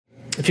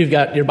you've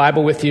got your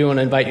Bible with you, and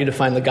I invite you to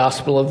find the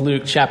Gospel of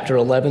Luke, chapter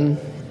 11.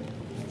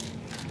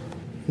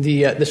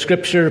 The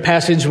scripture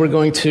passage we're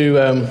going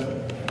to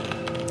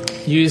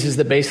use as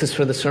the basis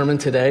for the sermon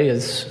today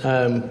is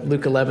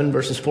Luke 11,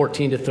 verses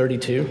 14 to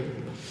 32.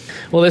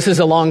 Well, this is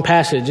a long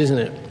passage, isn't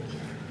it?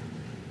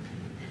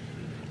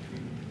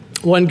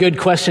 One good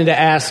question to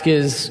ask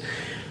is,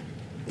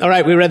 all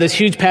right, we read this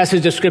huge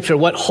passage of scripture.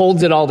 What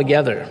holds it all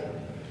together?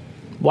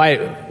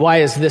 Why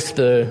is this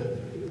the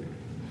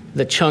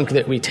chunk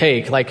that we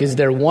take? Like, is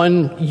there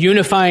one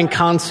unifying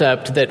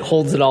concept that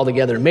holds it all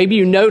together? Maybe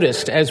you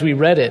noticed as we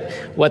read it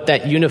what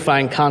that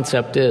unifying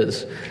concept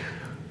is.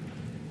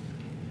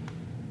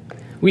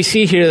 We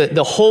see here that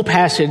the whole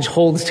passage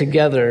holds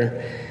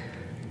together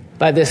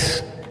by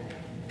this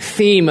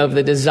theme of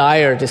the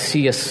desire to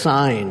see a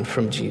sign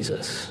from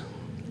Jesus.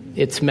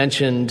 It's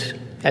mentioned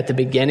at the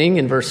beginning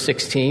in verse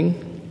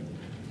 16,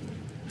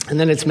 and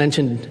then it's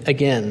mentioned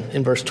again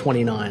in verse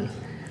 29.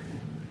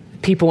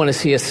 People want to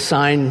see a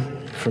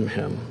sign from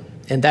him.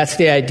 And that's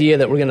the idea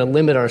that we're going to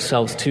limit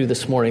ourselves to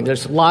this morning.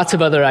 There's lots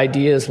of other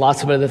ideas,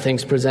 lots of other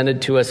things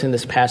presented to us in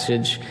this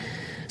passage,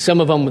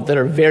 some of them that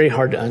are very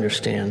hard to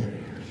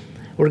understand.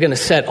 We're going to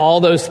set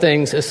all those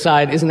things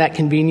aside. Isn't that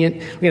convenient?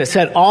 We're going to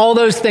set all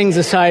those things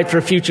aside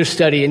for future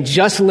study and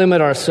just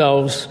limit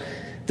ourselves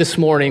this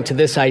morning to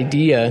this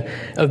idea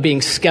of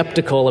being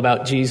skeptical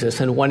about Jesus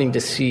and wanting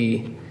to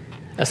see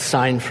a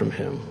sign from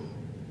him.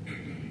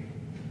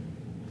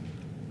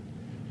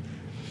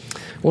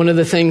 One of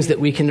the things that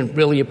we can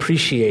really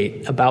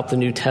appreciate about the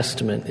New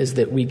Testament is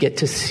that we get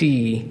to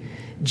see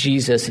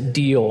Jesus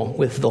deal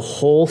with the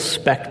whole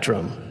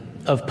spectrum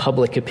of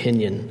public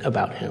opinion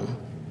about him.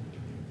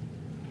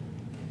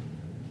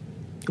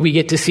 We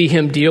get to see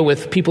him deal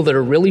with people that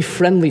are really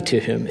friendly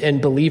to him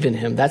and believe in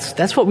him.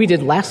 That's what we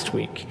did last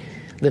week.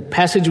 The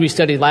passage we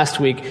studied last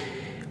week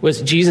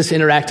was Jesus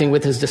interacting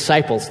with his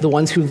disciples, the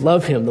ones who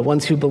love him, the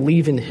ones who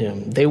believe in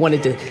him. They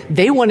wanted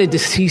to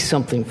see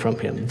something from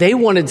him. They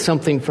wanted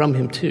something from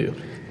him too.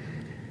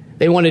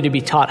 They wanted to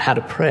be taught how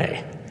to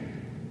pray.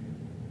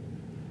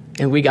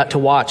 And we got to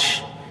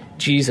watch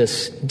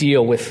Jesus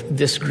deal with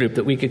this group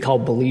that we could call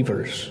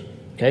believers.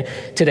 Okay?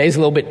 Today's a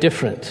little bit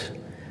different.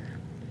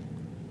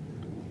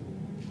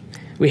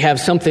 We have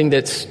something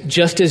that's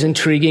just as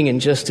intriguing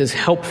and just as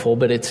helpful,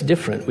 but it's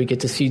different. We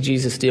get to see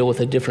Jesus deal with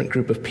a different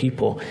group of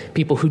people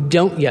who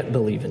don't yet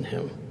believe in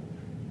him,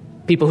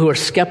 people who are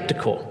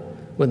skeptical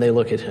when they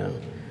look at him.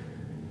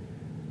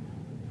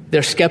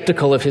 They're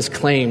skeptical of his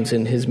claims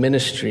and his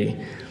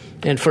ministry,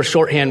 and for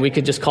shorthand, we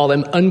could just call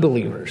them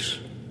unbelievers.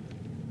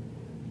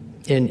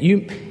 And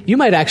you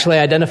might actually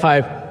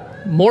identify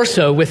more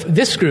so with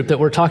this group that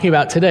we're talking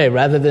about today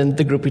rather than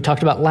the group we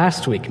talked about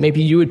last week.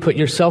 Maybe you would put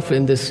yourself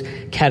in this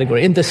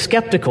category, in the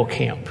skeptical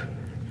camp.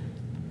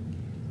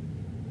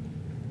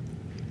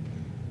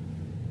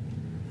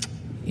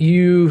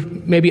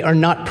 You maybe are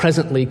not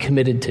presently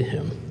committed to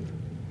him,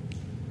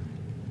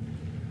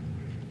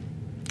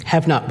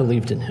 have not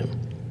believed in him,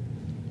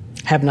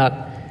 have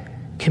not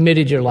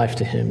committed your life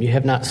to him. You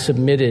have not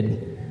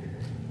submitted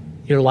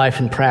your life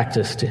and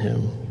practice to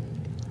him.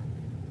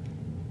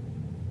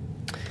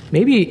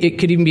 Maybe it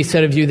could even be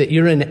said of you that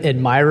you're an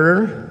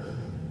admirer,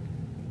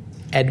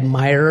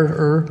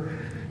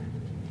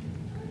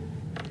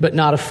 but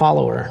not a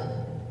follower.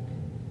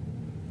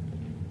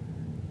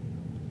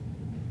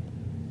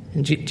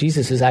 And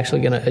Jesus is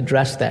actually going to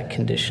address that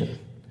condition.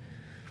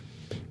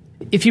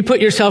 If you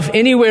put yourself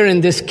anywhere in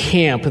this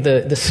camp,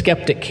 the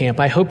skeptic camp,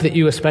 I hope that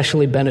you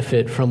especially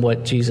benefit from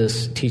what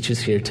Jesus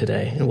teaches here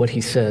today and what he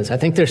says. I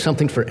think there's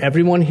something for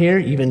everyone here,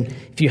 even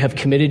if you have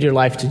committed your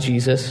life to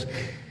Jesus.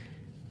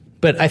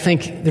 But I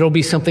think there will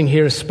be something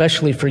here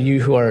especially for you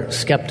who are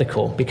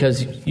skeptical,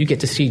 because you get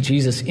to see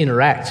Jesus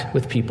interact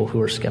with people who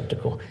are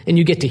skeptical. And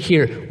you get to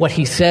hear what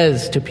he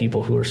says to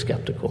people who are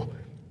skeptical.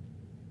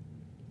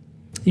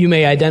 You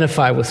may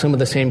identify with some of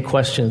the same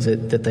questions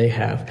that they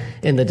have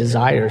and the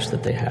desires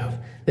that they have,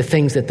 the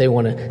things that they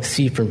want to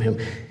see from him.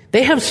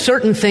 They have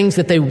certain things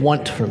that they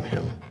want from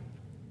him.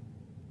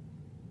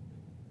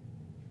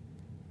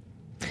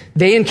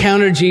 They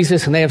encounter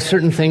Jesus and they have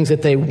certain things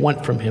that they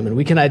want from him. And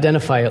we can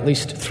identify at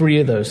least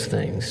 3 of those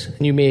things.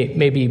 And you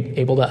may be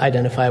able to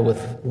identify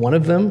with one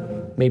of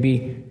them,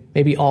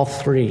 maybe all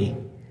 3.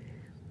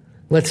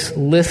 Let's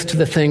list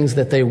the things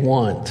that they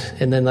want,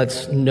 and then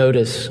let's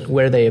notice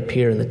where they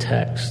appear in the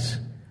text.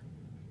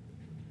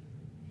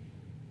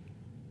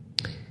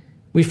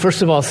 We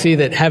first of all see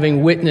that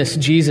having witnessed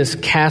Jesus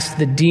cast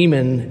the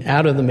demon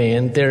out of the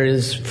man, there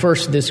is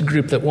first this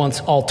group that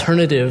wants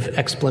alternative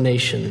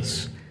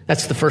explanations.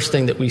 That's the first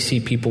thing that we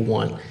see people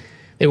want.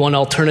 They want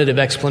alternative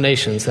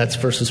explanations. That's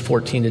verses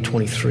 14 to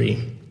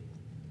 23.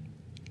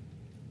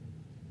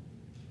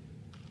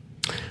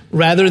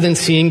 Rather than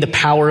seeing the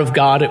power of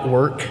God at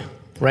work,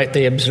 right?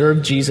 They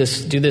observe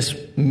Jesus do this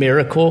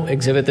miracle,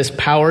 exhibit this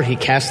power. He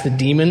casts the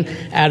demon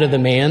out of the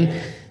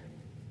man.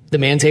 The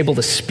man's able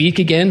to speak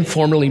again,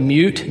 formerly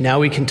mute.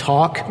 Now he can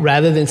talk.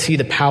 Rather than see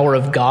the power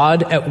of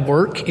God at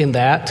work in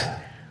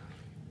that,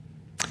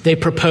 They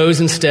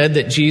propose instead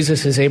that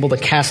Jesus is able to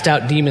cast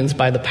out demons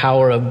by the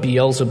power of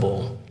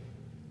Beelzebul,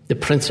 the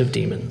prince of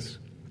demons.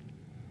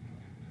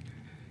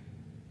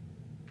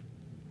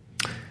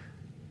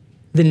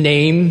 The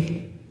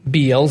name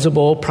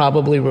Beelzebul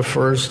probably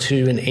refers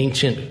to an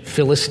ancient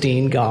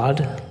Philistine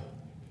god,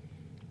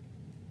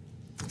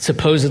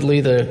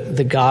 supposedly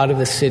the god of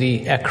the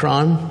city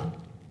Ekron.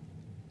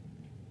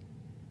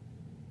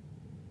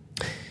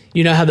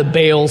 You know how the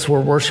Baals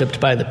were worshipped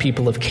by the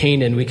people of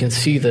Canaan. We can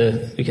see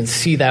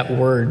that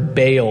word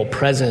Baal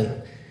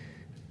present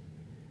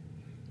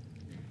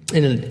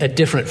in a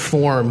different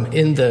form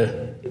in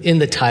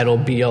the title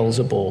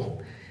Beelzebul.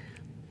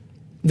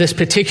 This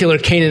particular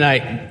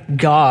Canaanite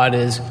god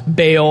is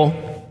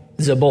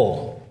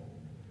Baal-zebul,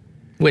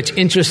 which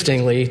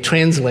interestingly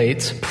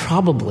translates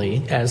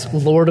probably as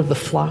Lord of the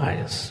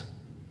Flies.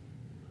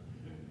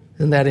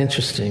 Isn't that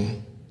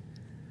interesting?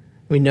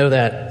 We know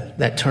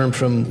that term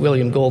from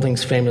William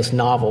Golding's famous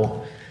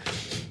novel.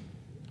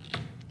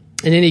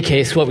 In any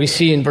case, what we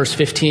see in verse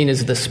 15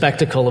 is the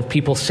spectacle of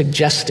people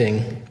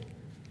suggesting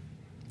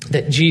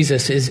that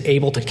Jesus is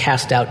able to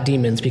cast out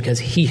demons because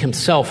he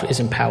himself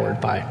is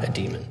empowered by a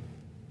demon.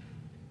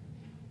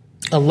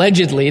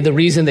 Allegedly, the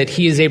reason that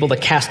he is able to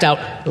cast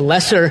out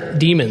lesser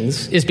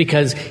demons is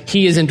because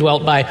he is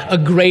indwelt by a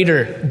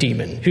greater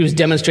demon who is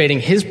demonstrating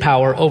his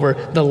power over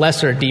the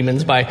lesser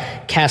demons by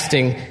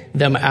casting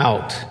them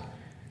out.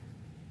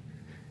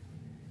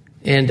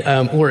 And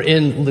we're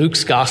in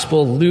Luke's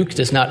gospel. Luke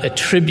does not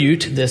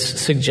attribute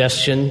this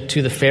suggestion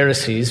to the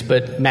Pharisees,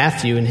 but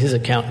Matthew in his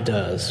account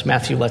does.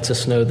 Matthew lets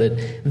us know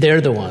that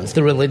they're the ones,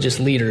 the religious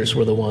leaders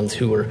were the ones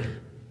who were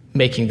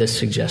making this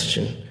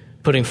suggestion,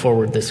 putting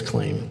forward this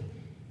claim,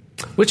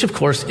 which of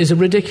course is a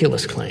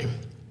ridiculous claim.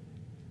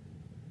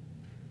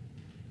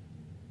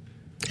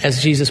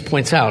 As Jesus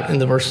points out in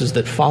the verses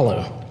that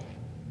follow.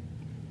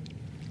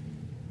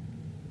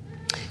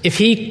 If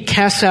he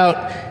casts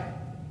out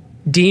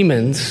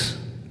demons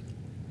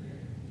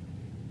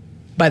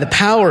by the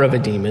power of a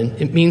demon,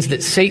 it means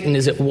that Satan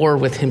is at war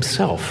with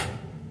himself.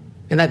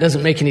 And that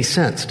doesn't make any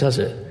sense, does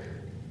it?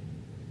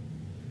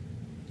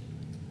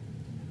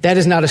 That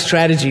is not a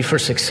strategy for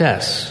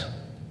success.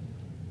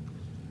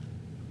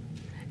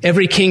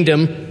 Every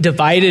kingdom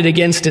divided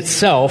against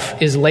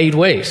itself is laid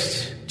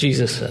waste,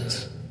 Jesus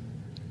says.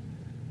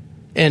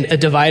 And a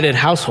divided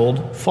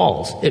household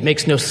falls. It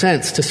makes no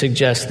sense to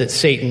suggest that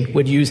Satan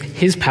would use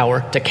his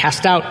power to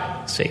cast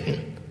out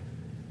Satan.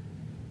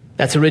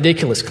 That's a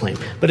ridiculous claim.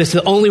 But it's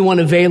the only one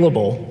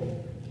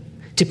available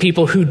to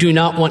people who do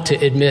not want to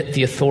admit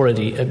the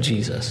authority of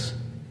Jesus.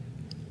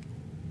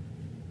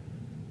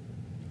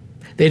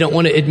 They don't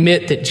want to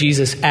admit that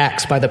Jesus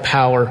acts by the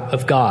power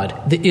of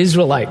God, the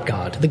Israelite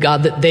God, the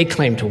God that they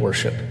claim to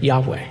worship,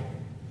 Yahweh.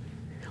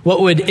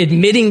 What would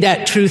admitting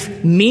that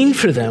truth mean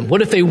for them?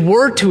 What if they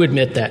were to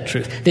admit that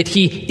truth, that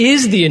he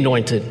is the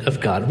anointed of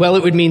God? Well,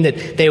 it would mean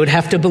that they would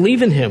have to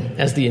believe in him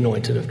as the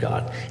anointed of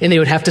God, and they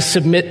would have to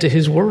submit to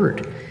his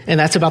word. And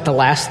that's about the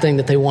last thing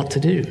that they want to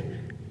do.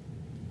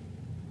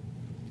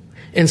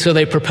 And so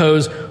they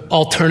propose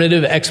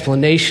alternative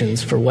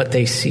explanations for what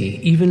they see,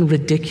 even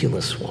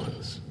ridiculous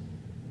ones.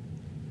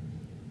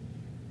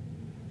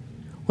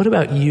 What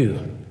about you?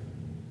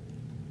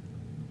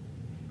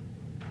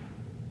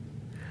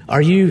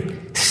 Are you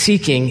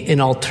seeking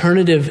an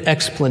alternative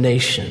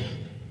explanation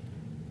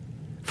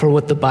for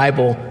what the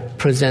Bible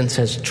presents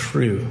as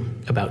true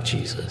about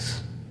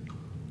Jesus?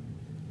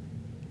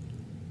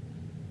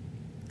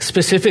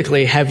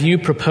 Specifically, have you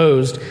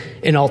proposed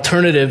an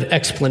alternative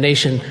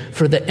explanation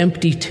for the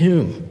empty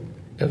tomb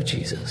of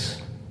Jesus?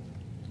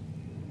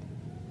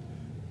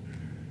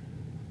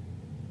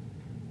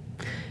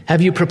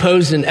 Have you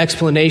proposed an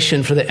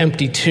explanation for the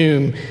empty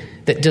tomb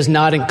that does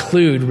not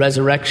include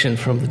resurrection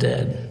from the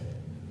dead?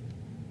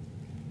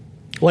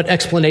 What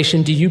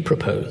explanation do you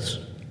propose?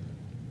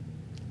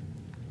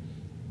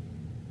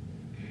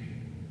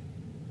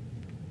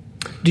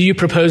 Do you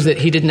propose that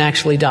he didn't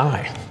actually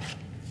die?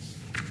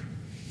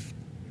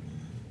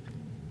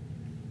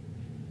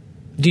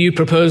 Do you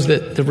propose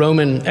that the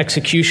Roman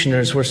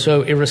executioners were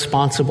so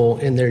irresponsible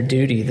in their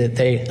duty that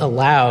they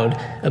allowed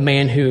a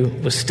man who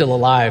was still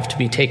alive to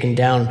be taken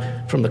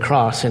down from the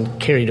cross and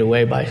carried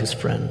away by his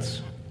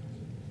friends?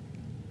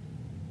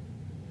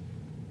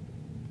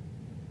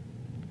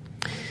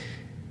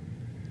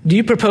 Do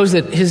you propose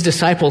that his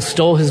disciples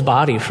stole his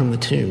body from the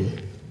tomb?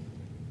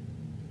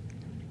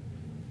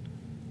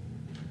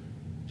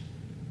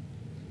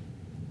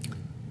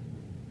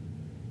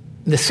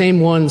 The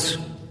same ones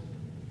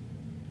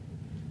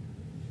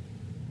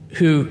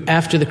who,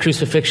 after the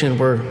crucifixion,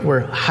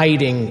 were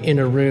hiding in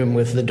a room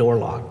with the door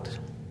locked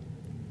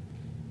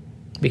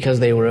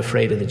because they were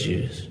afraid of the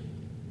Jews.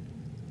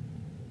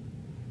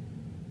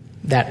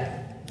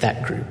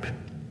 That group.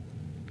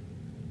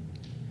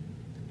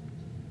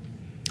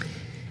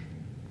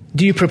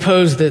 Do you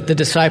propose that the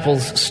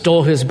disciples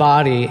stole his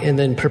body and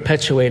then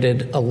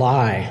perpetuated a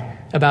lie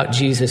about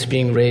Jesus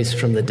being raised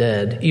from the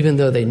dead, even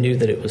though they knew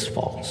that it was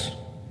false?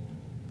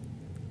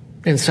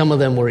 And some of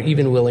them were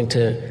even willing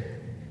to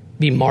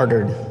be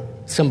martyred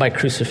some by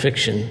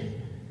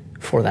crucifixion,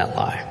 for that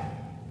lie.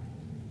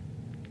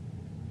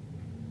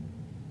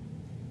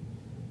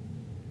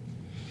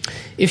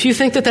 If you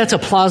think that that's a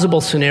plausible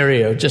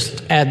scenario,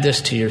 just add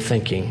this to your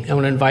thinking. I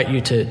want to invite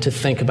you to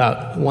think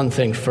about one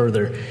thing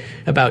further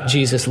about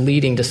Jesus'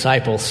 leading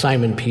disciple,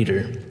 Simon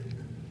Peter.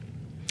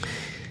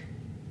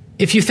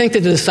 If you think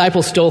that the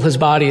disciple stole his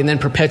body and then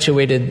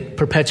perpetuated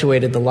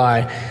the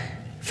lie,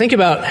 think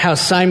about how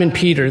Simon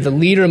Peter, the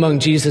leader among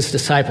Jesus'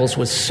 disciples,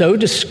 was so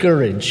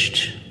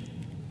discouraged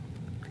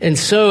and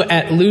so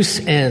at loose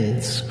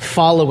ends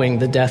following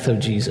the death of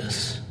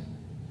Jesus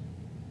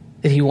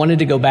that he wanted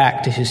to go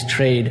back to his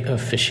trade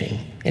of fishing,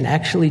 and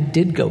actually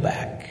did go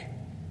back.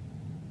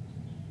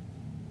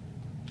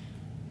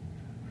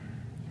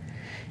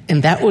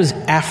 And that was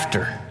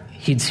after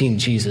he'd seen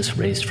Jesus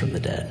raised from the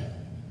dead.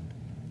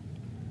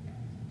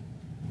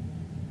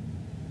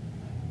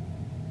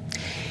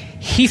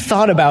 He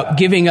thought about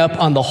giving up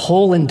on the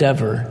whole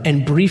endeavor,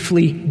 and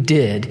briefly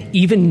did,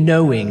 even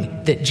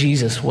knowing that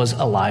Jesus was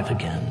alive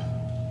again.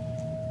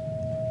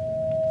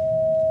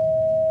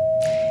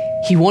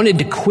 He wanted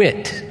to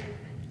quit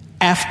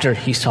after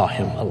he saw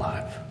him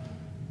alive.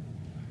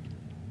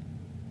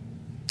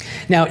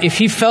 Now, if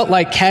he felt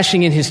like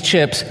cashing in his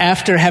chips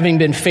after having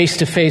been face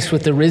to face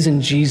with the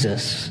risen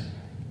Jesus,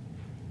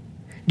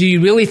 do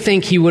you really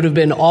think he would have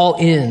been all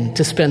in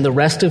to spend the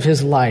rest of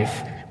his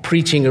life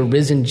preaching a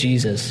risen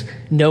Jesus,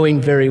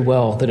 knowing very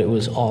well that it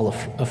was all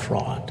a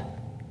fraud?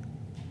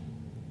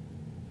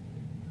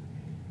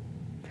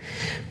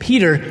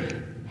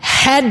 Peter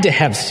had to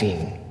have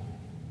seen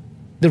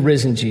the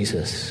risen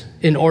Jesus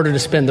in order to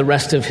spend the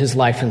rest of his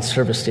life in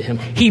service to him.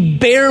 He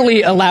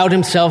barely allowed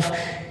himself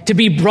to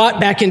be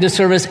brought back into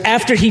service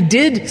after he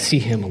did see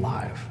him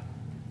alive.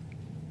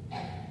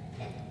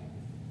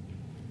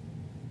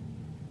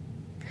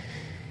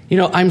 You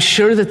know, I'm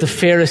sure that the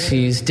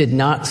Pharisees did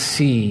not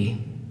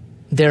see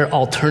their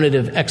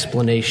alternative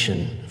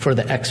explanation for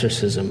the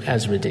exorcism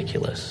as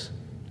ridiculous.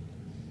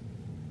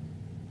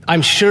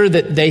 I'm sure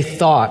that they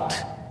thought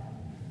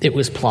it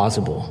was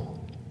plausible.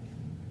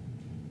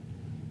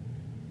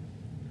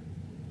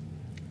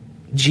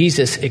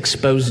 Jesus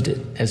exposed it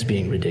as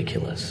being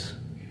ridiculous.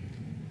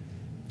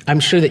 I'm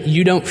sure that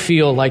you don't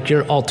feel like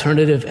your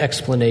alternative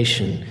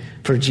explanation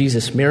for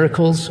Jesus'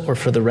 miracles or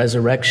for the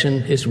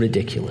resurrection is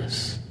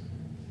ridiculous.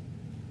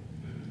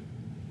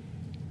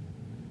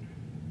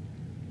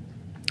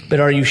 But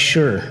are you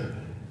sure?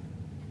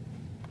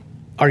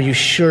 Are you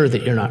sure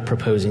that you're not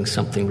proposing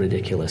something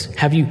ridiculous?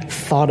 Have you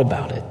thought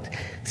about it?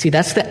 See,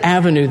 that's the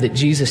avenue that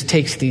Jesus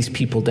takes these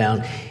people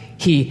down.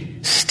 He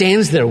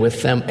stands there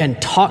with them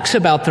and talks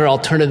about their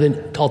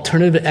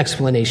alternative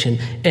explanation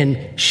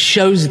and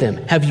shows them,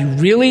 have you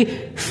really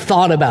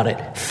thought about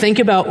it? Think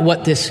about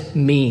what this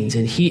means.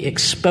 And he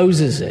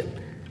exposes it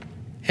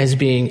as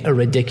being a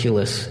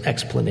ridiculous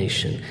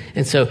explanation.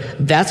 And so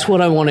that's what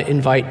I want to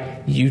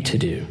invite you to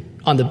do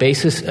on the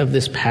basis of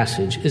this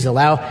passage, is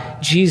allow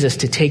Jesus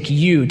to take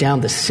you down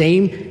the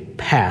same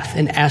path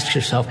and ask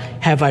yourself,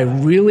 have I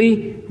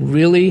really,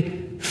 really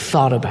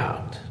thought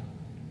about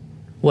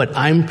what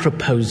I'm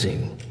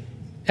proposing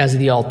as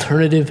the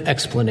alternative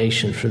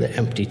explanation for the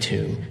empty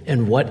tomb,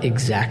 and what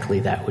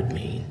exactly that would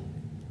mean?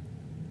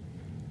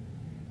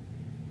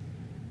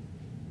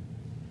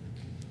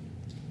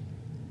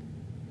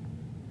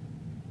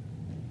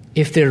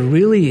 If there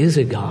really is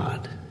a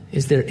God,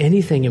 is there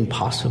anything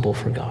impossible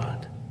for God?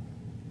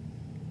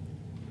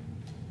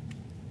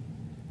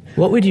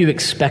 What would you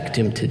expect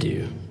him to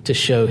do to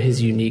show his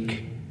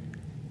unique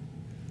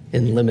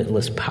and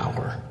limitless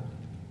power?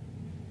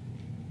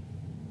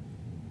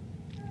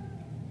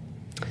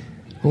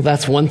 Well,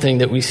 that's one thing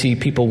that we see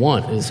people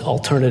want, is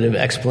alternative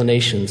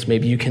explanations.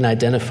 Maybe you can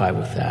identify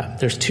with that.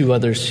 There's two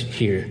others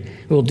here.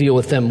 We'll deal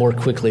with them more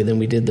quickly than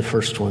we did the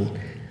first one.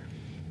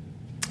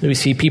 We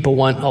see people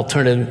want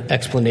alternative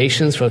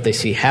explanations for what they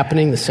see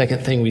happening. The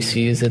second thing we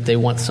see is that they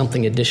want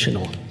something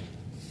additional.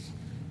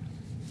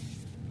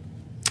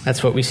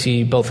 That's what we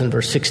see both in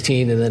verse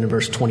 16 and then in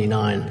verse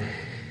 29.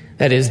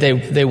 That is,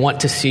 they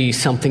want to see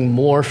something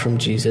more from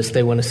Jesus.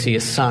 They want to see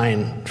a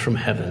sign from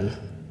heaven.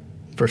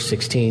 Verse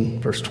 16,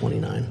 verse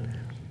 29.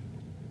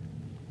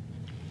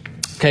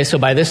 Okay, so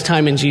by this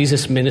time in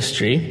Jesus'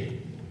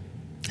 ministry,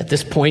 at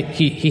this point,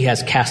 he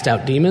has cast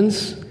out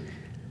demons.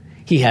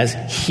 He has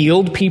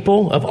healed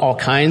people of all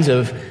kinds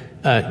of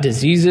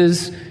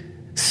diseases,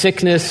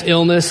 sickness,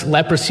 illness,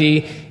 leprosy.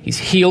 He's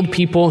healed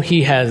people.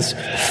 He has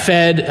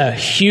fed a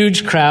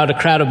huge crowd, a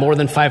crowd of more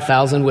than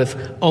 5,000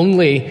 with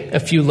only a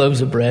few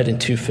loaves of bread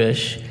and 2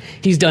 fish.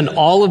 He's done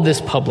all of this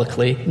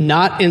publicly,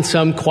 not in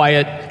some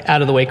quiet,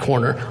 out-of-the-way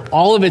corner.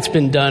 All of it's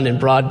been done in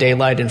broad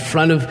daylight in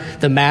front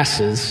of the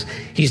masses.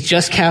 He's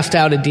just cast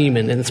out a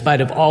demon, and in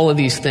spite of all of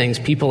these things,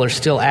 people are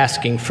still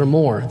asking for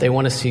more. They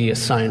want to see a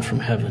sign from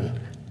heaven.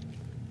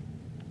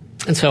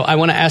 And so I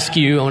want to ask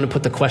you, I want to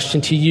put the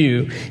question to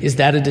you, is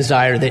that a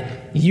desire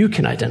that you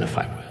can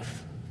identify with?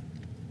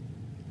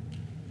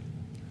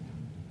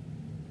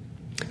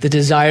 The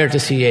desire to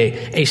see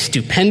a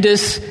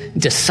stupendous,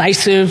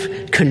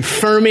 decisive,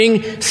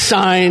 confirming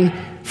sign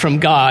from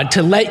God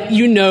to let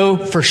you know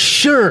for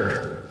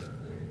sure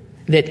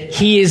that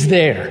he is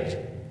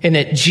there and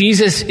that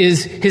Jesus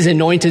is his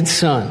anointed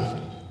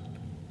son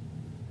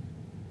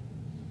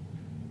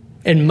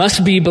and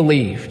must be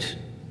believed.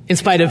 In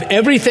spite of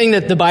everything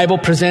that the Bible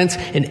presents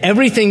and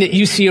everything that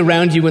you see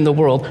around you in the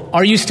world,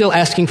 are you still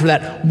asking for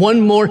that one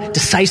more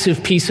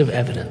decisive piece of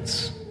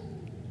evidence?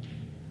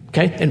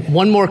 Okay, and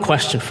one more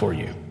question for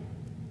you.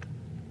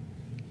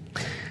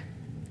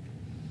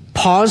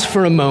 Pause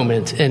for a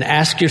moment and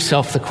ask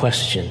yourself the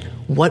question,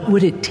 what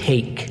would it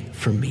take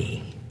for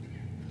me?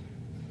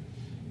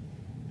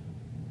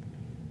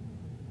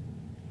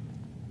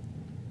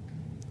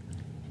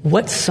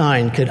 What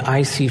sign could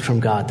I see from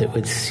God that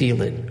would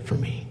seal it for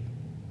me?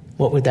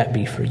 What would that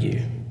be for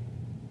you?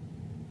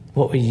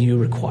 What would you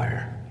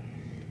require?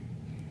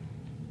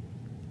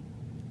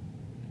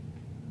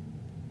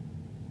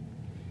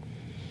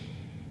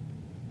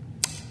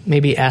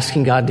 Maybe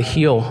asking God to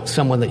heal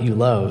someone that you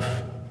love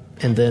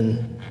and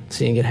then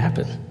seeing it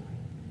happen.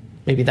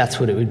 Maybe that's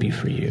what it would be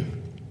for you.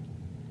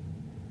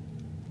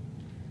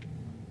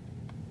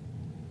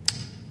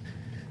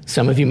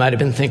 Some of you might have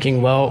been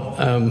thinking, well,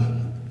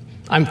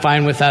 I'm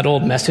fine with that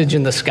old message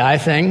in the sky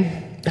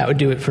thing. That would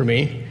do it for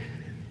me.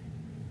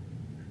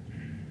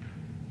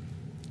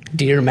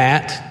 Dear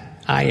Matt,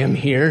 I am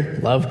here.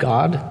 Love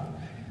God.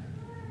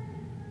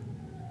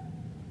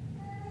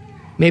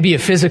 Maybe a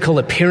physical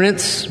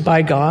appearance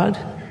by God.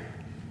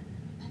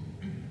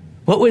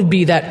 What would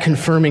be that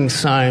confirming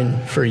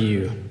sign for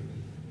you?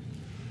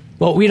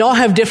 Well, we'd all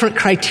have different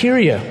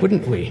criteria,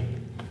 wouldn't we?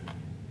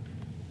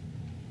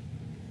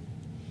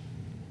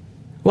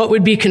 What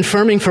would be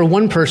confirming for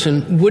one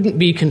person wouldn't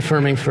be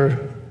confirming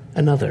for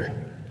another.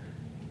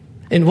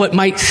 And what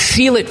might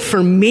seal it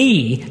for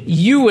me,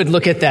 you would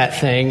look at that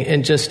thing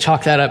and just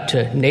chalk that up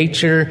to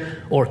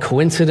nature or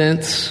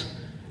coincidence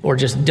or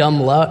just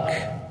dumb luck.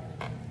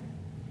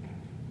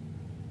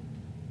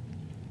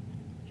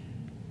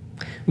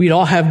 We'd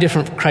all have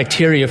different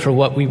criteria for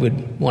what we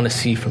would want to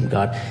see from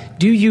God.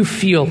 Do you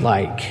feel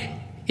like,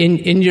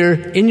 in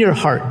your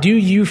heart, do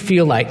you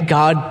feel like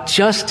God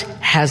just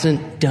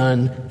hasn't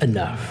done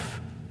enough?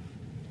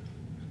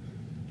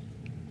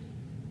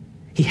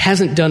 He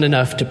hasn't done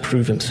enough to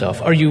prove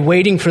himself. Are you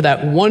waiting for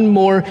that one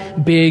more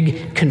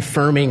big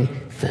confirming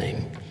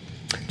thing?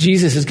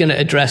 Jesus is going to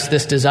address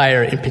this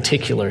desire in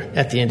particular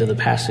at the end of the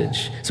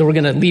passage. So we're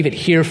going to leave it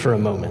here for a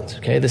moment,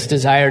 okay? This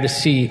desire to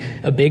see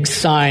a big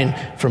sign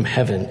from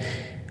heaven.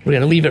 We're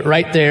going to leave it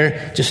right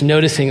there, just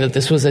noticing that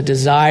this was a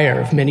desire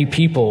of many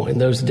people in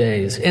those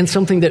days and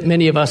something that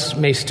many of us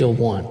may still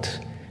want.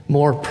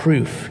 More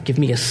proof. Give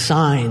me a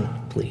sign,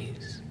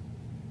 please.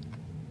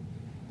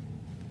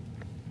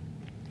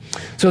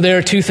 So there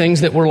are two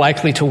things that we're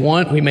likely to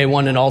want. We may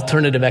want an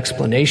alternative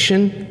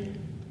explanation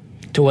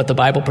to what the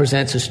Bible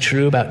presents as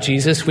true about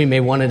Jesus. We may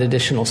want an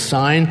additional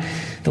sign.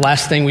 The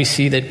last thing we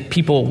see that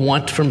people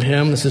want from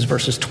him, this is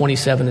verses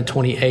 27 and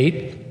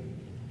 28,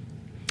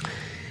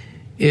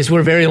 is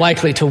we're very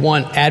likely to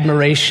want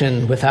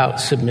admiration without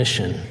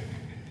submission.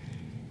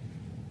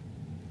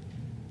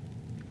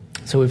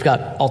 So we've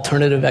got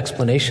alternative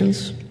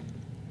explanations,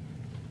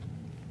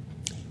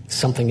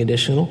 something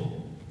additional.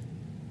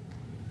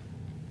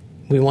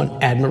 We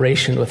want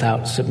admiration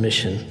without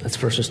submission. That's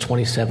verses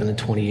 27 and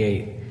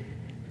 28.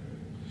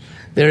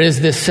 There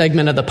is this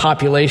segment of the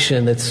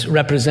population that's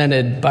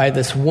represented by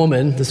this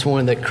woman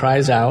that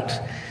cries out.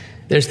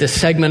 There's this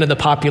segment of the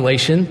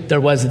population,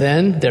 there was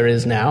then, there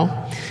is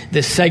now.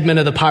 This segment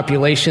of the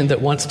population that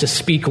wants to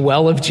speak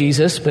well of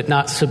Jesus but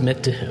not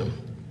submit to him.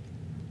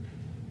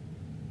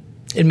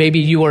 And maybe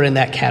you are in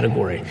that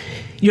category.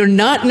 You're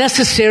not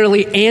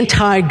necessarily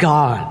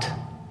anti-God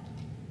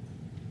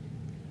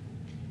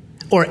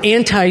or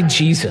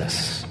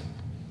anti-Jesus.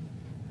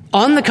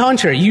 On the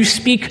contrary, you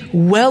speak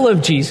well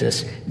of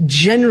Jesus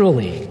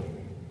generally.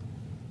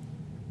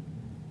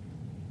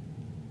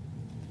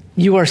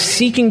 You are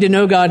seeking to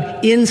know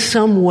God in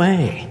some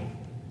way.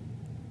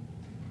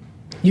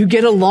 You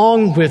get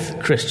along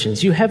with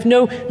Christians. You have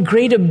no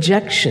great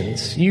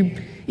objections. You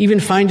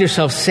even find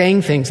yourself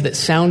saying things that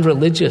sound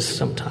religious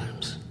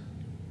sometimes.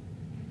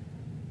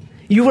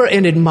 You are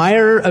an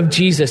admirer of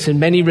Jesus in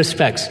many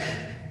respects.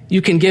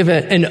 You can give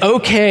an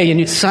okay and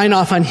you sign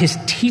off on his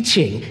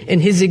teaching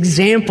and his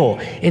example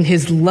and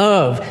his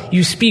love.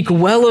 You speak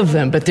well of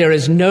them, but there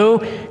is no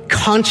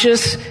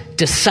conscious,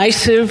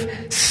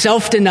 decisive,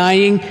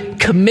 self-denying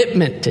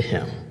commitment to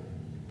him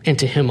and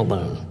to him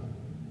alone.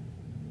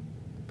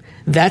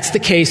 That's the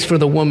case for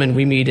the woman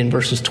we meet in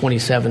verses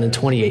 27 and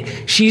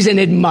 28. She's an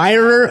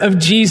admirer of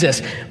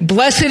Jesus.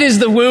 Blessed is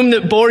the womb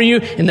that bore you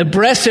and the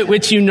breast at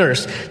which you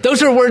nursed.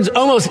 Those are words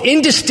almost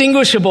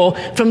indistinguishable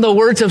from the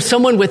words of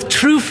someone with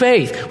true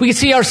faith. We can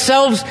see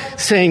ourselves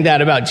saying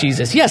that about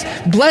Jesus. Yes,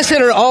 blessed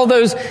are all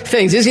those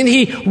things. Isn't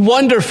he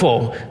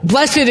wonderful?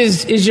 Blessed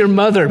is your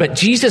mother. But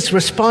Jesus'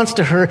 response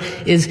to her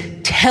is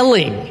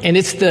telling, and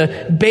it's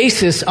the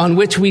basis on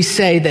which we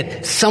say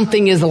that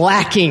something is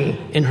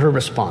lacking in her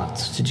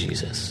response to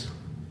Jesus.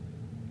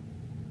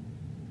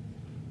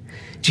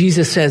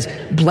 Jesus says,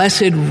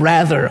 blessed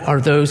rather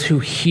are those who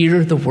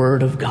hear the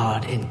word of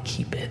God and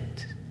keep it.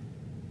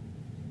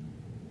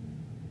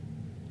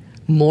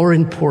 More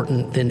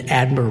important than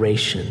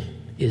admiration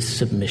is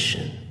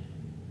submission.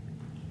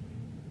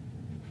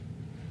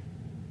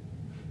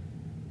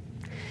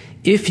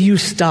 If you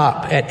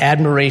stop at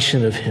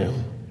admiration of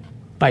him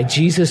by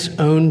Jesus'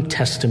 own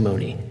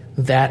testimony,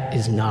 that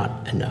is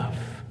not enough.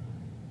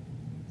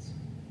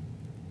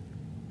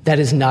 That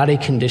is not a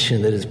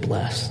condition that is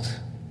blessed.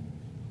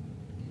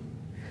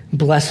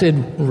 Blessed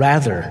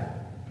rather,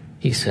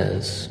 he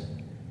says,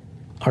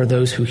 are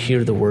those who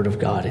hear the word of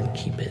God and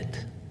keep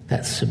it.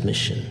 That's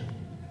submission.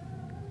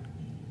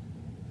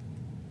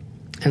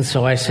 And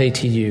so I say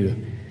to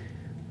you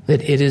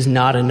that it is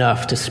not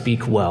enough to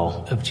speak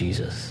well of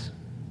Jesus.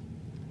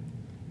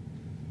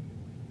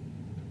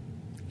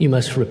 You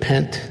must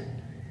repent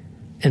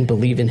and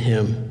believe in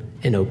him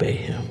and obey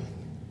him.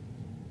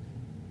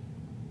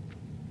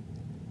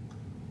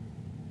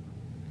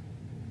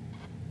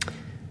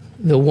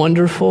 The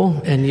wonderful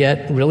and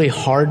yet really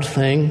hard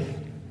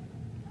thing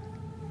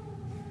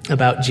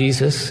about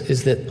Jesus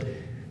is that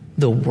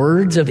the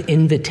words of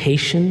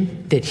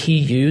invitation that he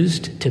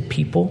used to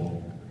people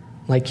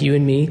like you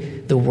and me,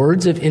 the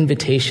words of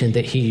invitation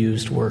that he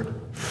used were,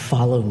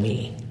 follow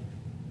me.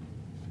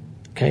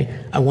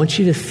 Okay? I want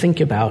you to think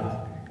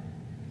about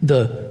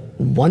the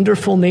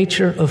wonderful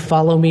nature of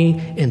follow me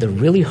and the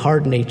really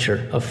hard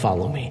nature of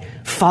follow me.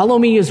 Follow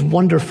me is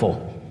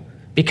wonderful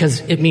because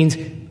it means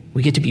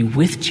we get to be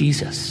with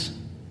Jesus.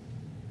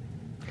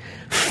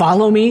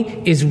 Follow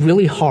me is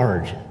really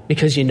hard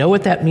because you know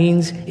what that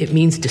means? It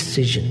means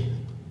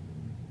decision.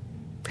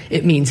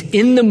 It means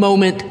in the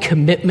moment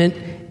commitment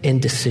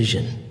and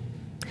decision.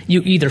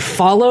 You either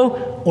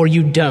follow or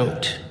you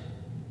don't.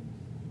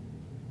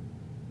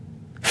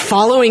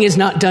 Following is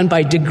not done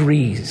by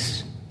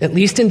degrees, at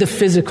least in the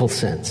physical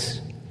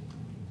sense.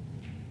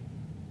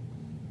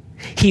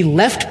 He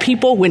left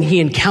people when he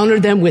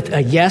encountered them with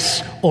a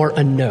yes or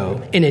a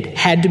no, and it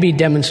had to be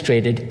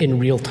demonstrated in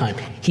real time.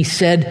 He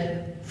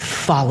said,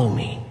 follow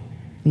me.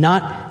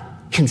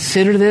 Not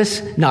consider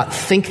this, not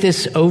think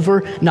this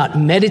over, not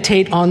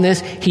meditate on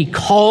this. He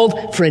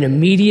called for an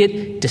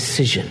immediate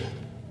decision.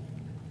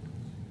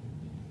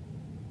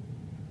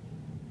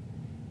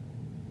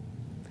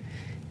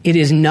 It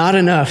is not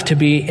enough to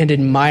be an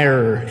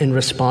admirer in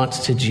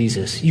response to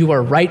Jesus. You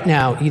are right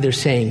now either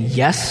saying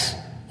yes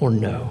or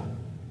no.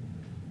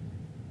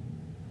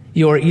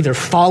 You are either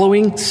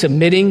following,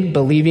 submitting,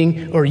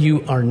 believing, or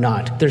you are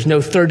not. There's no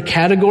third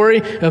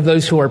category of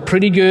those who are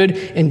pretty good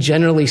and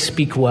generally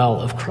speak well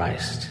of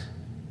Christ.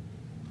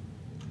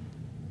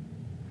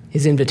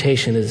 His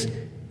invitation is,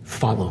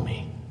 follow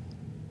me.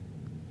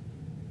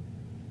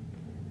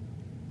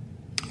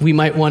 We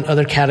might want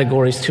other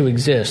categories to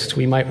exist.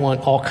 We might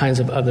want all kinds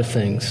of other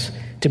things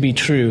to be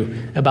true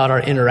about our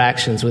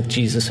interactions with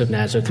Jesus of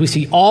Nazareth. We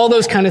see all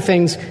those kind of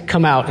things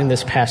come out in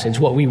this passage,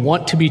 what we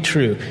want to be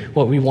true,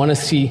 what we want to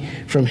see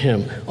from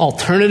him.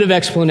 Alternative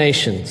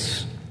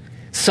explanations,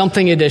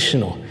 something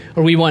additional,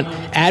 or we want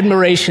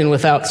admiration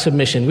without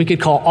submission. We could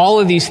call all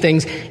of these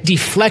things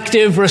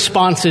deflective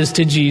responses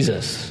to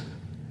Jesus.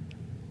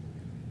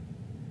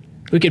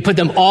 We could put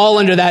them all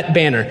under that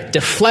banner,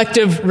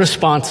 deflective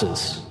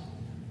responses.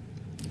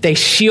 They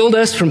shield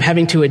us from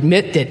having to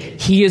admit that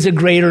he is a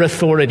greater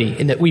authority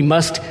and that we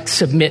must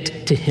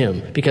submit to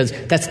him, because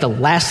that's the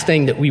last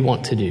thing that we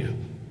want to do.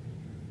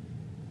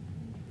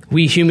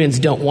 We humans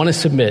don't want to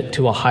submit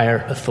to a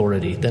higher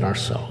authority than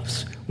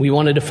ourselves. We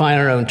want to define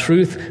our own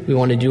truth. We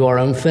want to do our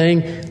own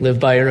thing, live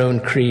by our own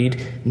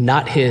creed,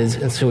 not his,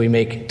 and so we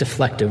make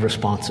deflective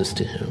responses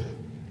to him.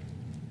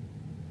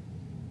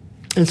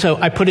 And so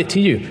I put it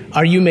to you,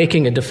 are you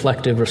making a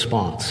deflective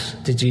response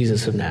to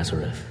Jesus of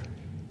Nazareth?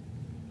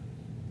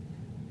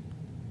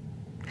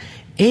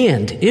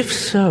 And if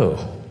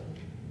so,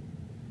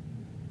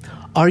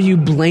 are you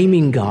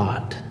blaming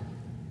God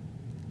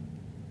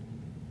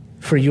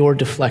for your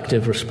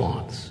deflective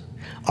response?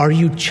 Are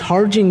you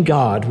charging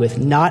God with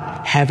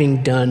not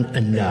having done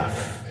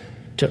enough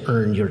to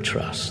earn your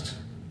trust?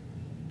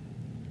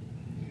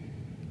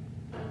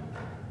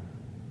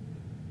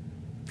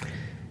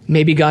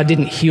 Maybe God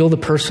didn't heal the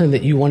person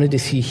that you wanted to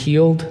see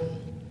healed.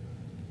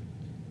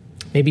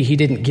 Maybe he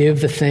didn't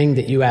give the thing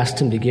that you asked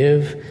him to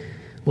give.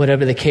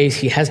 Whatever the case,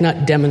 he has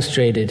not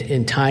demonstrated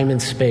in time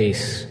and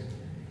space,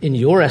 in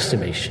your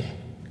estimation,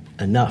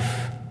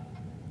 enough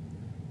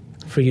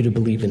for you to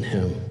believe in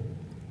him.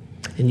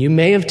 And you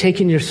may have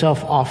taken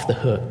yourself off the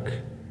hook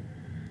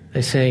by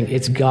saying,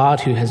 it's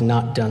God who has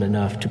not done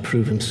enough to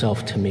prove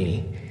himself to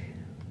me.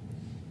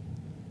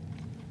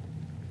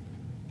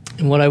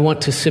 And what I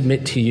want to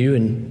submit to you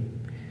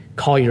and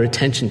call your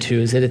attention to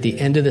is that at the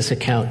end of this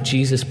account,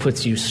 Jesus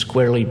puts you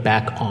squarely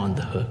back on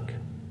the hook.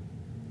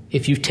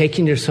 If you've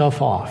taken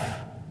yourself off,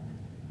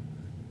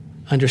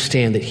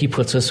 understand that he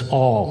puts us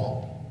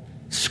all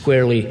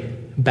squarely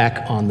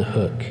back on the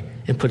hook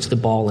and puts the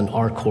ball in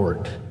our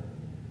court.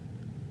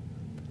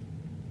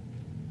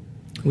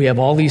 We have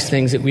all these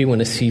things that we want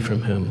to see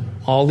from him,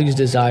 all these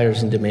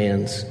desires and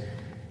demands,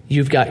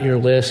 You've got your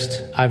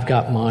list, I've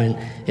got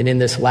mine. And in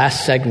this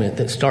last segment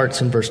that starts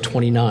in verse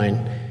 29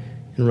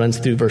 and runs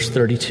through verse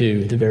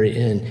 32, the very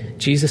end,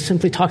 Jesus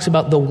simply talks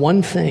about the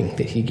one thing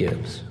that he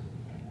gives.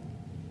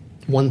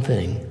 One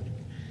thing.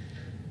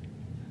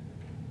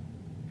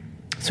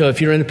 So if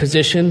you're in a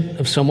position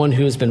of someone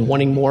who has been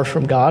wanting more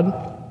from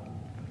God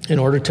in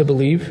order to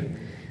believe,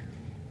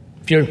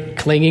 if you're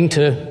clinging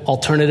to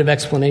alternative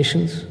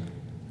explanations,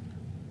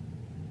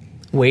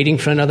 waiting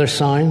for another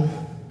sign,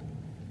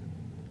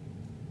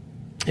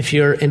 if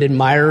you're an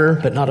admirer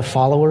but not a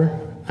follower,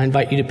 I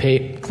invite you to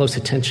pay close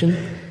attention,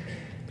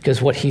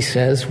 because what he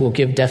says will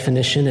give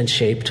definition and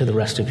shape to the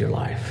rest of your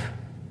life.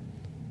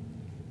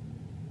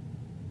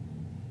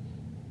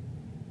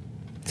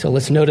 So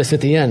let's notice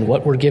at the end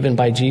what we're given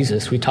by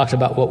Jesus. We talked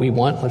about what we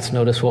want. Let's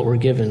notice what we're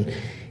given.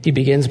 He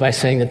begins by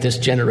saying that this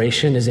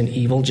generation is an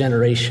evil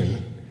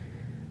generation.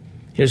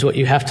 Here's what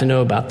you have to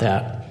know about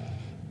that.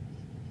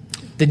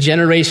 The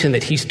generation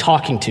that he's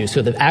talking to,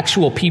 so the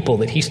actual people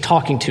that he's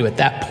talking to at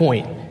that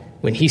point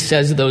when he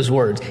says those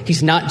words,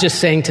 he's not just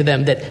saying to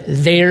them that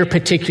their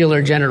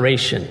particular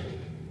generation,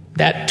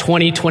 that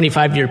 20,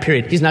 25-year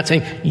period, he's not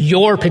saying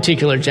your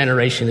particular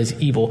generation is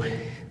evil.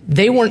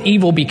 They weren't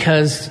evil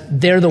because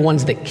they're the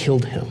ones that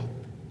killed him.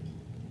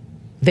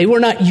 They were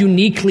not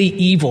uniquely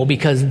evil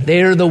because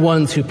they're the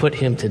ones who put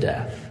him to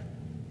death.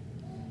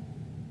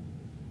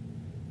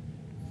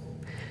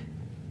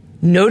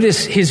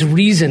 Notice his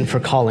reason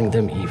for calling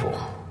them evil.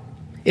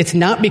 It's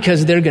not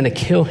because they're going to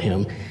kill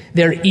him.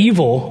 They're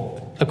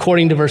evil,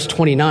 according to verse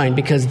 29,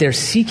 because they're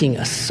seeking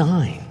a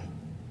sign.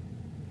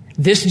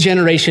 This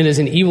generation is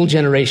an evil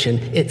generation.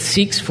 It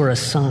seeks for a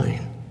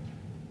sign.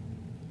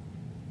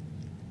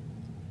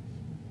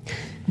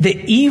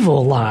 The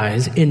evil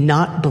lies in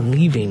not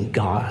believing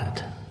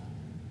God,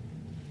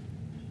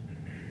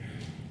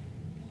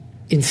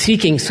 in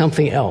seeking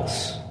something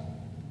else,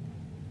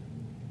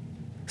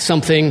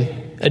 something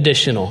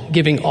additional,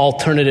 giving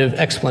alternative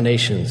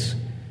explanations,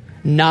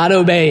 not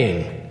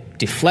obeying,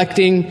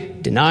 deflecting,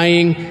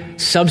 denying,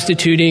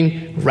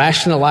 substituting,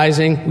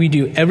 rationalizing. We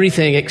do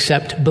everything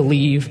except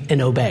believe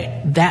and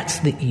obey. That's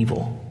the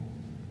evil.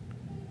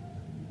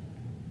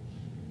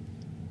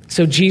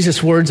 So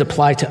Jesus' words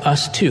apply to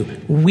us too.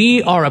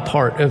 We are a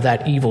part of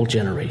that evil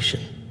generation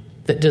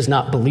that does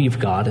not believe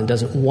God and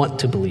doesn't want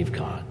to believe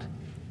God.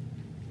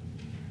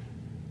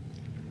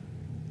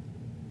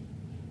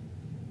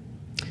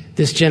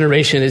 This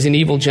generation is an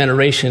evil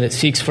generation. It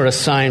seeks for a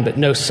sign, but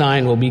no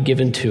sign will be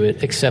given to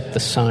it except the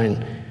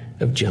sign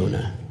of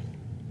Jonah.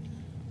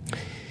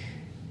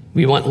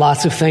 We want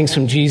lots of things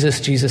from Jesus.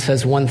 Jesus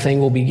says one thing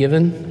will be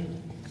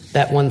given.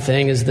 That one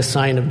thing is the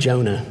sign of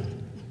Jonah.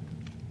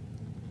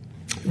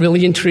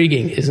 Really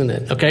intriguing, isn't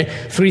it? Okay,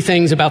 3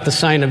 things about the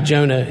sign of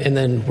Jonah, and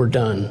then we're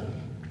done.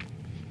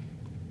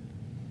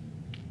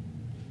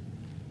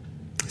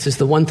 This is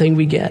the one thing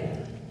we get.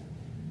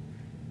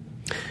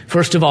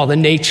 First of all, the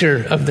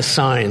nature of the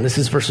sign. This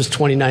is verses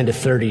 29 to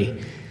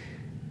 30.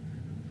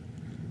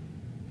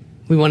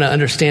 We want to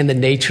understand the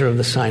nature of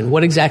the sign.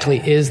 What exactly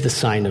is the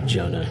sign of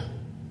Jonah?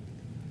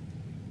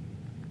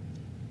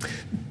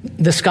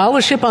 The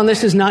scholarship on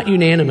this is not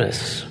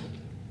unanimous.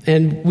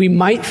 And we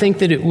might think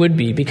that it would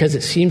be because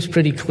it seems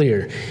pretty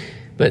clear.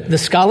 But the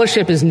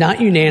scholarship is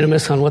not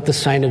unanimous on what the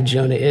sign of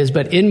Jonah is.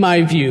 But in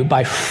my view,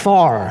 by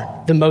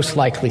far the most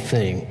likely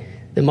thing,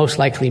 the most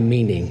likely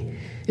meaning,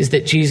 is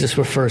that Jesus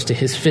refers to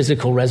his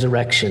physical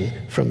resurrection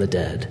from the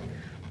dead.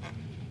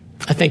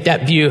 I think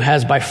that view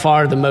has by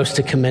far the most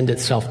to commend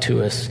itself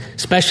to us,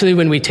 especially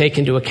when we take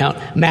into account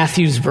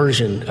Matthew's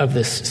version of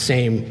this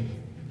same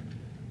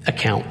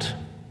account.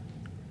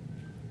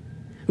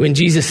 When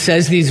Jesus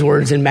says these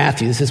words in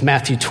Matthew, this is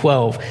Matthew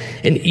 12,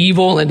 an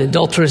evil and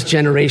adulterous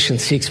generation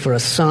seeks for a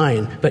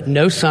sign, but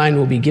no sign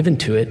will be given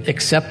to it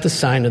except the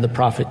sign of the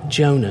prophet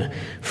Jonah.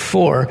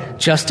 For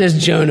just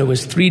as Jonah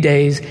was 3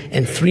 days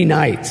and 3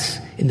 nights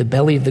in the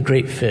belly of the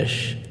great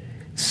fish,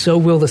 so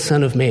will the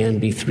Son of Man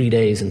be 3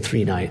 days and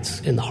 3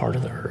 nights in the heart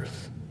of the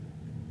earth.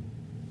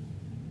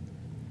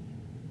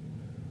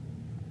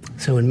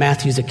 So in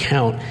Matthew's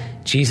account,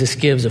 Jesus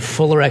gives a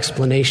fuller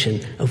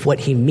explanation of what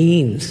he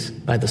means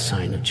by the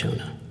sign of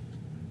Jonah.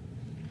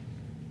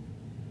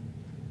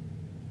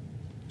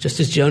 Just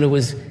as Jonah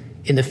was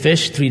in the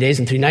fish 3 days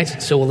and 3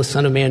 nights, so will the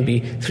Son of Man be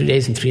 3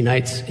 days and 3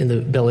 nights in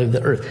the belly of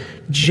the earth.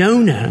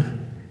 Jonah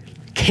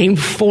came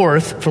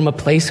forth from a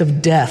place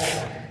of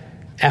death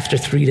after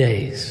 3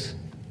 days.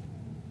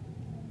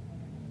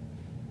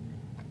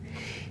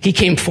 He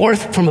came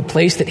forth from a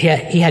place that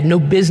he had no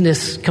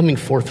business coming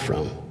forth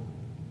from.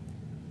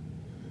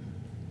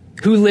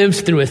 Who lives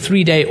through a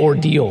 3-day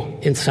ordeal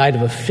inside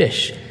of a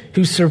fish?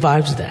 Who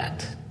survives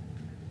that?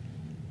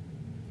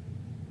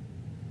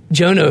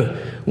 Jonah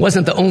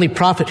wasn't the only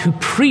prophet who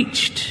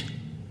preached.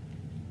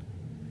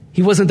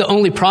 He wasn't the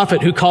only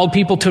prophet who called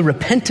people to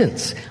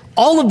repentance.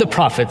 All of the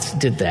prophets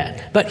did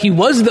that. But he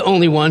was the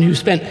only one who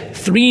spent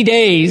 3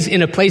 days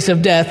in a place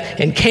of death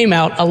and came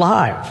out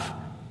alive.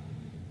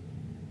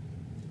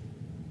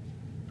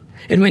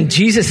 And when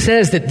Jesus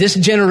says that this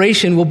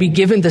generation will be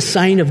given the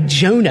sign of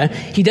Jonah,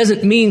 he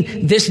doesn't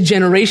mean this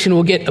generation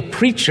will get a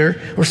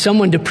preacher or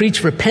someone to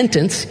preach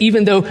repentance,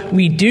 even though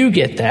we do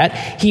get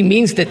that. He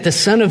means that the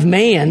Son of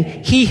Man,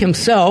 he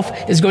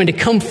himself, is going to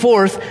come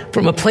forth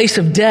from a place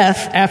of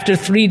death after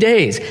 3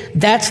 days.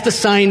 That's the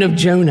sign of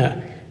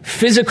Jonah,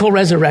 physical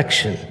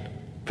resurrection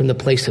from the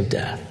place of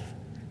death.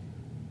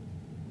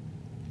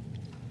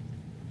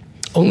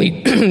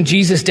 Only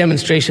Jesus'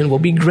 demonstration will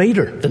be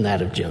greater than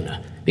that of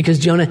Jonah, because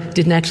Jonah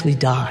didn't actually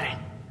die.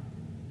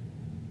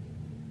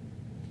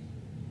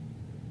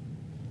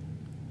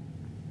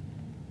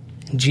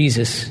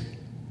 Jesus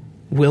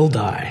will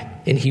die,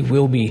 and he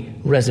will be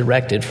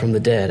resurrected from the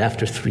dead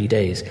after 3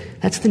 days.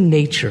 That's the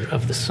nature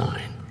of the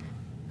sign.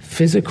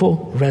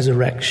 Physical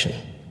resurrection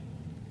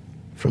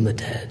from the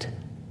dead.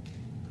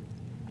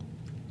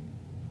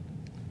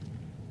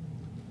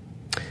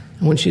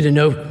 I want you to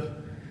know,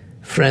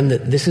 friend,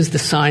 that this is the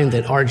sign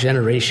that our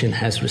generation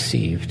has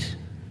received.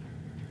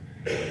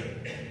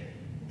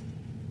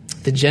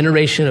 The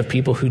generation of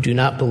people who do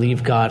not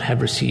believe God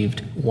have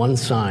received one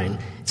sign.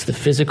 It's the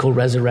physical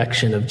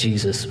resurrection of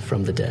Jesus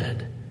from the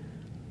dead.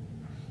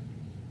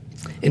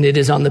 And it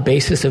is on the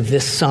basis of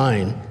this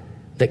sign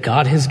that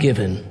God has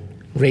given,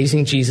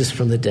 raising Jesus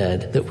from the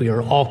dead, that we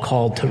are all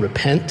called to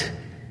repent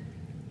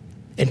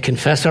and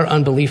confess our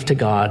unbelief to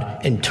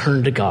God and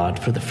turn to God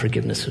for the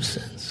forgiveness of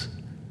sins.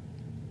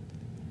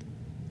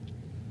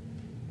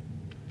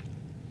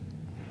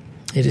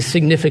 It is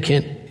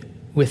significant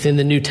within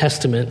the New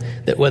Testament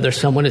that whether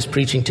someone is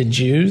preaching to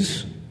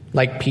Jews,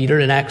 like Peter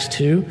in Acts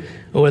 2,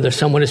 or whether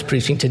someone is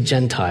preaching to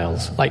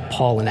Gentiles, like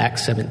Paul in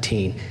Acts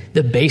 17,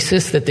 the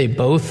basis that they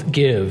both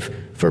give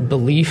for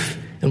belief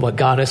in what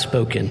God has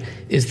spoken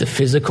is the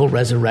physical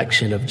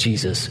resurrection of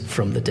Jesus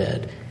from the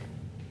dead.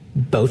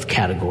 Both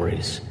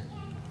categories,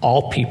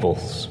 all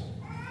peoples.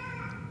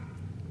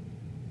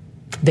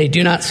 They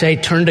do not say,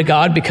 turn to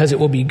God because it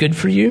will be good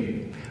for you.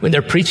 When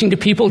they're preaching to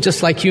people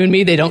just like you and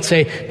me, they don't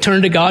say,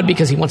 turn to God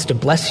because he wants to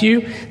bless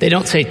you. They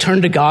don't say,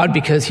 turn to God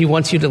because he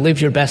wants you to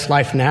live your best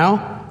life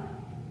now.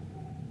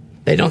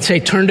 They don't say,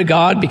 turn to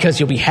God because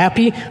you'll be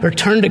happy, or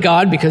turn to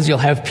God because you'll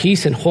have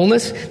peace and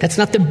wholeness. That's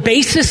not the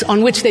basis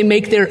on which they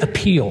make their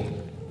appeal.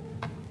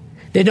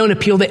 They don't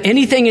appeal to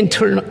anything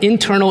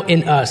internal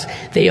in us.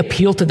 They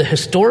appeal to the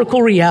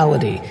historical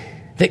reality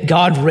that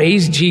God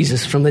raised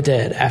Jesus from the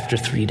dead after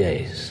 3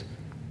 days.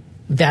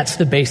 That's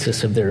the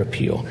basis of their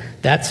appeal.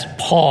 That's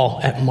Paul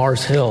at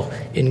Mars Hill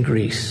in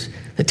Greece.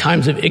 The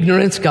times of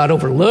ignorance God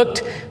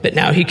overlooked, but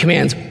now he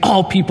commands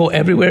all people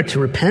everywhere to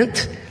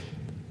repent,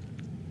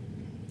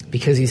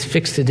 because he's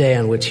fixed a day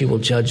on which he will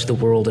judge the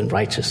world in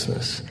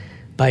righteousness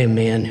by a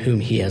man whom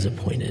he has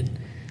appointed.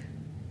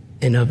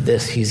 And of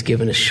this he's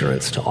given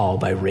assurance to all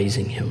by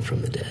raising him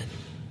from the dead.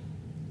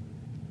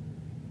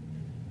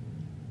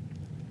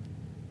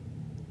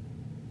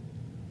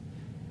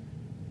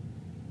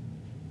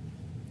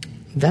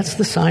 That's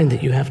the sign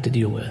that you have to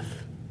deal with.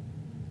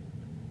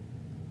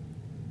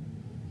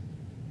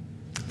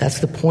 That's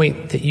the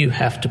point that you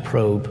have to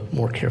probe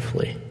more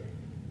carefully.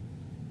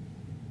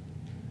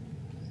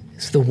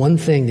 It's the one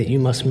thing that you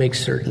must make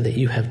certain that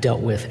you have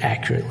dealt with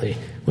accurately.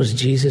 Was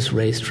Jesus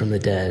raised from the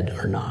dead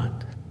or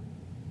not?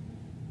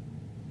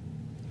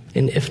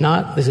 And if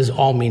not, this is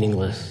all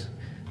meaningless.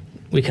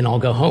 We can all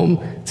go home.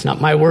 It's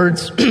not my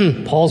words,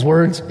 Paul's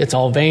words. It's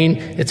all vain.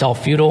 It's all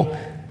futile.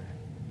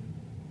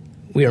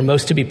 We are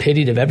most to be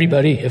pitied of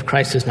everybody if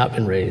Christ has not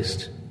been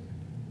raised.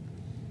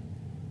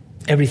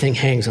 Everything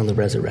hangs on the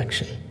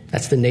resurrection.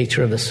 That's the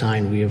nature of the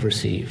sign we have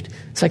received.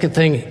 Second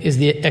thing is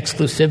the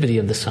exclusivity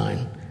of the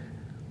sign.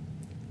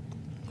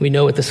 We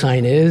know what the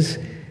sign is.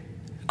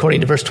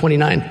 According to verse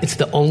 29, it's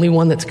the only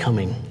one that's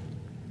coming.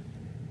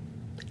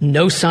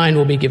 No sign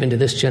will be given to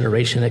this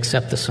generation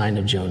except the sign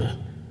of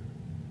Jonah.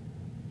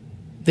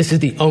 This is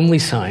the only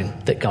sign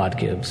that God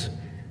gives.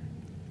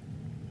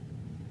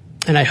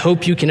 And I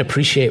hope you can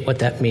appreciate what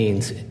that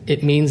means.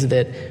 It means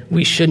that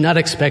we should not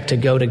expect to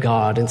go to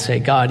God and say,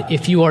 God,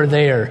 if you are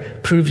there,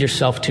 prove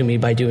yourself to me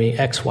by doing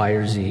X, Y,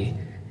 or Z.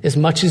 As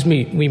much as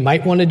we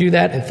might want to do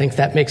that and think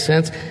that makes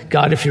sense,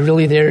 God, if you're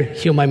really there,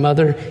 heal my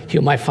mother,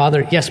 heal my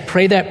father. Yes,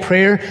 pray that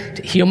prayer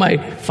to heal my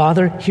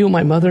father, heal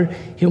my mother,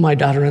 heal my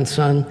daughter and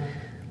son.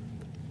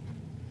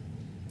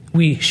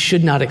 We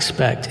should not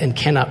expect and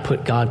cannot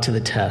put God to the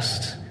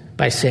test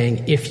by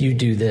saying, if you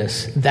do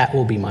this, that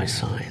will be my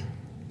sign.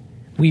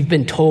 We've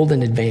been told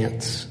in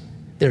advance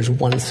there's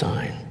one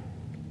sign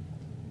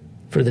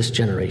for this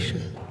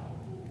generation: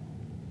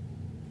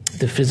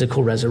 the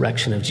physical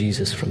resurrection of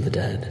Jesus from the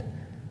dead.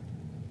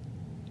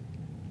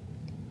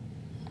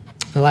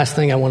 The last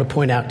thing I want to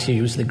point out to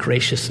you is the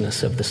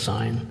graciousness of the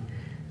sign.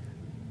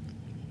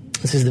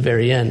 This is the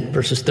very end,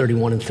 verses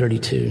 31 and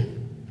 32.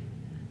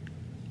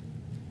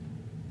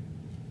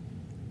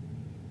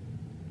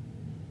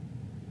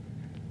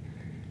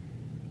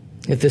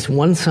 That this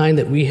one sign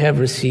that we have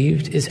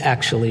received is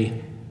actually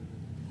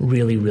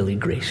really, really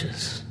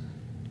gracious.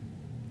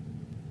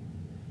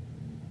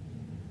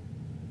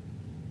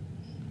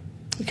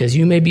 Because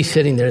you may be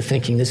sitting there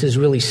thinking this is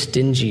really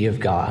stingy of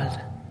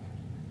God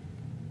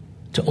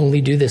to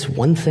only do this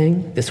one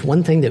thing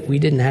that we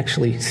didn't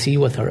actually see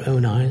with our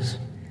own eyes.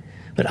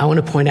 But I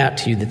want to point out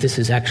to you that this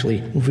is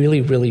actually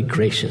really, really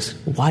gracious.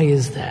 Why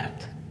is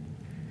that?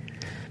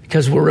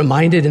 Because we're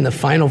reminded in the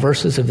final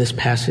verses of this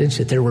passage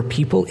that there were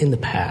people in the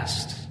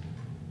past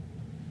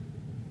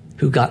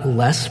who got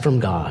less from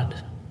God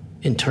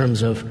in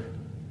terms of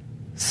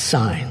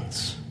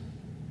signs,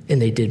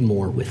 and they did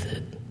more with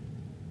it.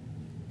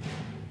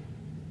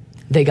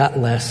 They got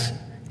less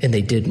and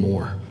they did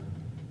more.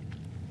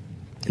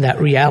 And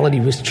that reality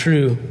was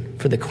true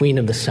for the Queen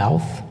of the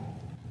South.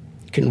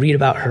 You can read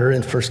about her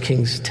in 1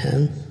 Kings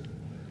 10.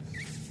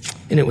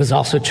 And it was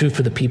also true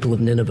for the people of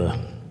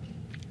Nineveh.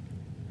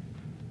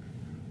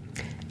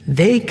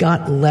 They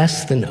got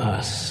less than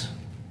us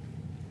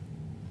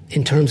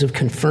in terms of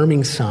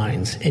confirming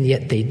signs, and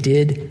yet they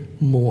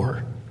did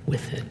more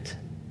with it.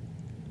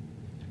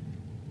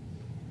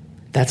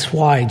 That's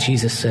why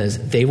Jesus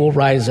says they will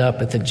rise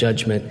up at the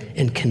judgment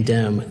and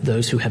condemn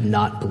those who have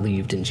not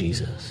believed in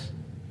Jesus.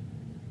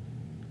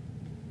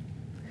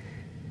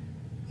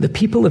 The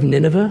people of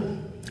Nineveh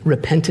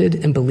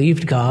repented and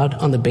believed God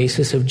on the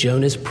basis of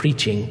Jonah's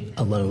preaching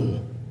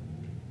alone.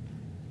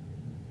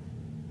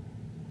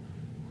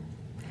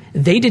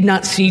 They did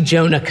not see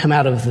Jonah come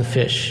out of the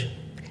fish.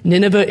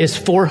 Nineveh is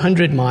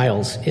 400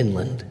 miles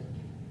inland.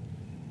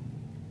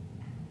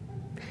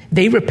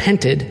 They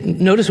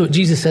repented. Notice what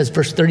Jesus says,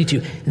 verse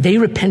 32. They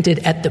repented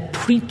at the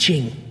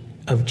preaching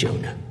of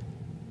Jonah.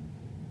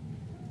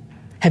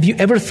 Have you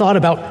ever thought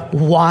about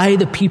why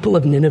the people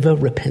of Nineveh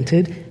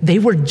repented? They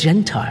were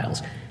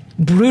Gentiles,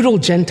 brutal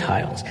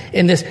Gentiles.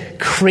 And this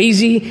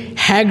crazy,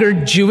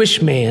 haggard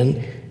Jewish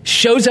man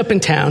shows up in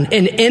town,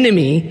 an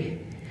enemy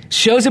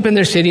shows up in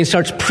their city and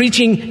starts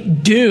preaching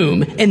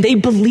doom, and they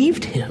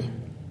believed him.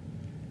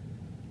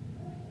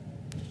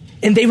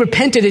 And they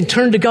repented and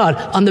turned to God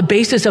on the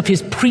basis of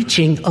his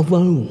preaching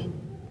alone.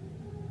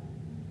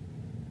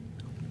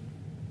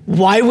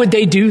 Why would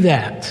they do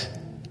that?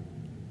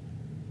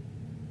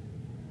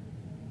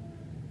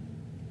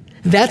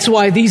 That's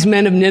why these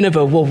men of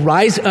Nineveh will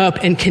rise up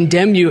and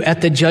condemn you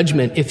at the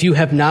judgment if you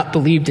have not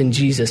believed in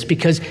Jesus,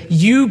 because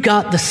you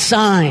got the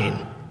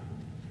sign.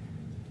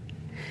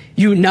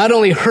 You not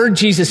only heard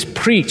Jesus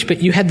preach,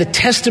 but you had the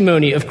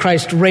testimony of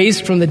Christ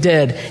raised from the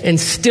dead and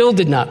still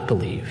did not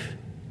believe.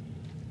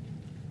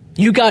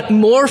 You got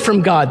more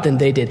from God than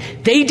they did.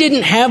 They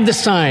didn't have the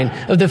sign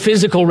of the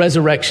physical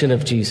resurrection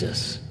of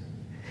Jesus.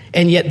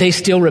 And yet they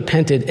still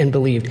repented and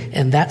believed.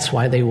 And that's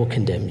why they will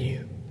condemn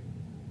you.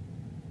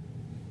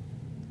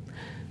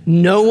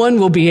 No one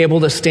will be able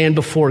to stand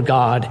before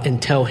God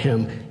and tell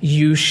him,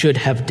 you should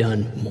have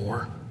done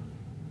more.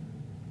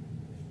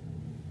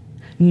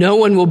 No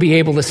one will be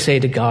able to say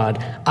to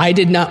God, I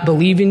did not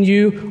believe in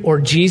you or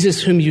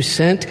Jesus whom you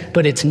sent,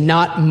 but it's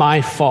not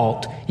my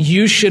fault.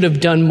 You should have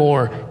done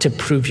more to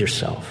prove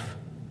yourself.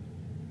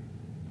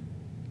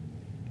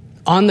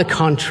 On the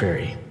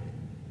contrary,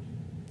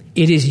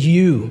 it is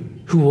you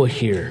who will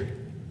hear,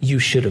 you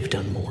should have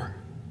done more.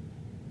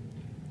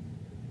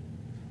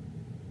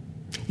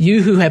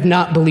 You who have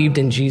not believed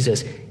in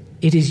Jesus,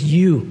 it is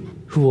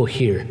you who will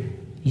hear,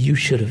 you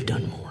should have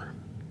done more.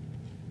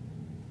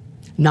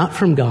 Not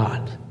from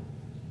God.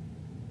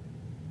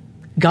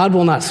 God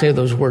will not say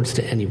those words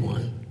to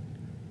anyone.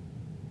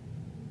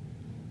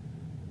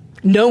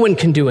 No one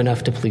can do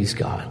enough to please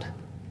God.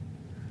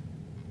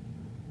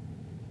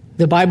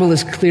 The Bible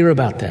is clear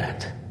about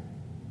that.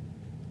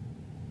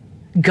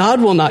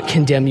 God will not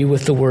condemn you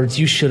with the words,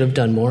 you should have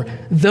done more.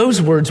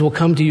 Those words will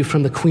come to you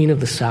from the Queen of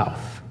the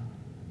South.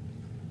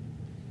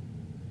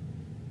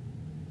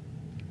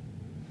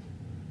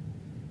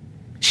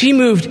 She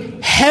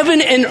moved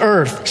heaven and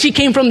earth. She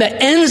came from the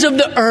ends of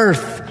the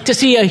earth to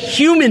see a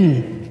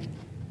human.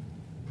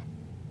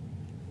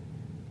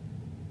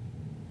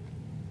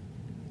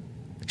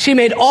 She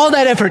made all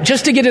that effort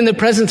just to get in the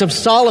presence of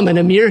Solomon,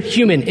 a mere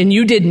human, and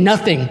you did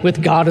nothing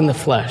with God in the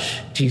flesh,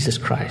 Jesus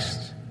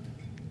Christ.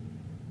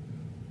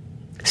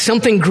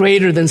 Something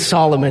greater than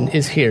Solomon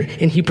is here,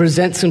 and he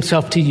presents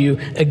himself to you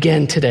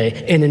again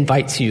today and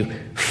invites you,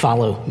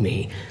 follow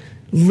me.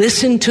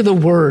 Listen to the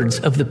words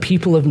of the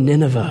people of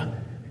Nineveh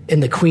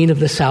and the Queen of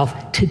the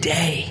South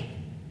today.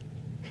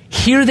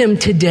 Hear them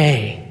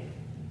today.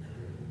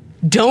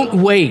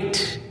 Don't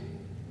wait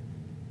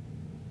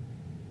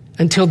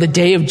until the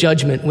day of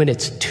judgment when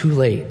it's too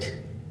late.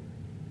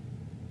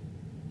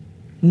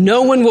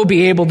 No one will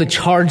be able to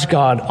charge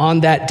God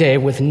on that day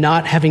with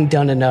not having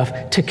done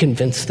enough to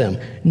convince them.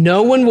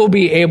 No one will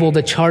be able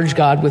to charge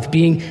God with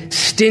being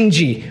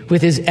stingy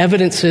with his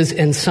evidences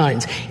and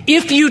signs.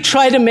 If you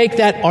try to make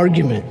that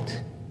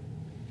argument,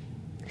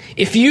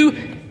 if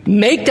you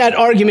make that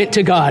argument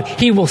to God,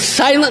 he will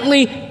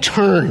silently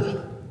turn.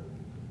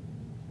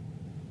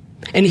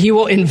 And he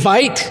will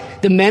invite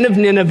the men of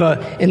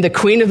Nineveh and the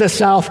Queen of the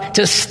South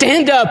to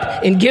stand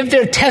up and give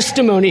their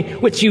testimony,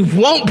 which you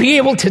won't be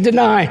able to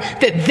deny,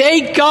 that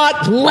they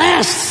got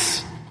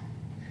less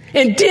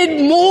and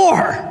did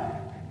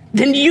more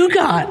than you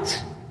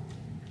got.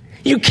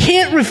 You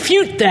can't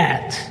refute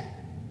that.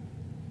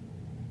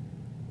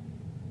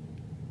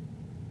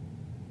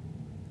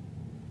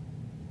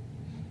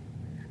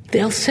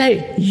 They'll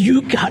say,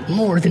 you got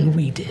more than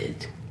we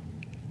did.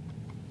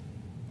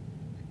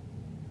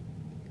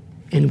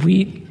 And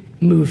we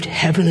moved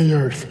heaven and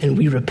earth, and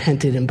we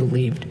repented and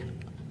believed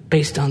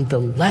based on the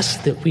less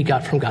that we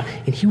got from God.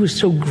 And he was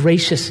so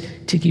gracious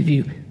to give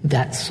you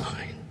that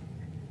sign.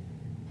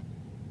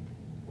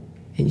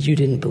 And you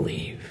didn't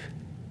believe.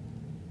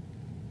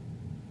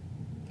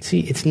 See,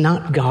 it's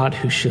not God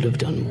who should have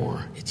done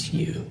more. It's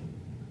you.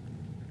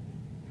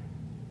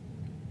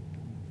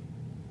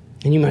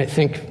 And you might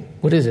think,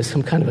 what is this,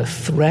 some kind of a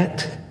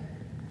threat?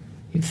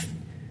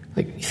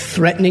 Like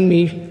threatening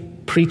me,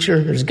 preacher?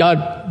 Is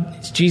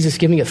Jesus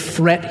giving a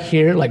threat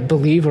here, like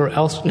believe or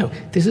else? No,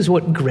 this is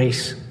what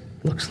grace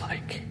looks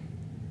like.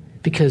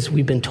 Because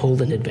we've been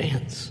told in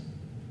advance.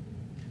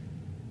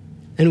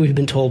 And we've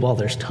been told while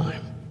there's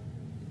time.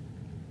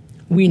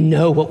 We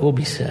know what will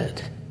be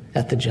said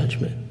at the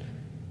judgment.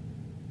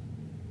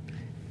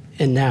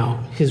 And now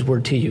his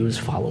word to you is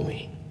follow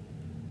me.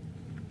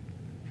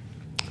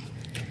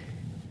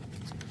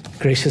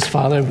 Gracious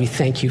Father, we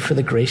thank you for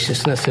the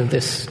graciousness of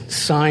this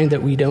sign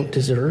that we don't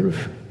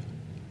deserve.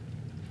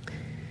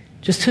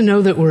 Just to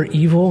know that we're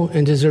evil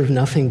and deserve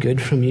nothing good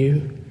from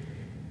you.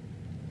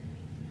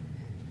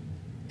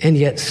 And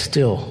yet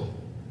still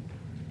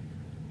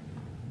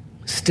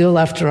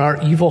after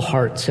our evil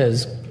heart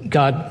says,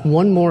 God,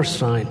 one more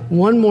sign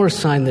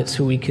that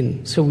so we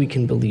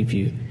can believe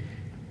you.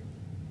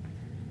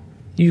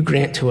 You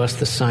grant to us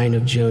the sign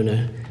of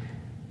Jonah.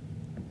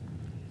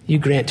 You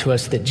grant to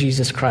us that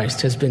Jesus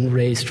Christ has been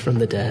raised from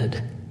the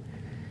dead.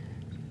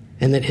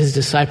 And that his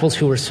disciples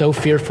who were so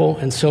fearful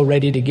and so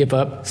ready to give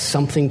up,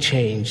 something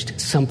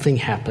changed, something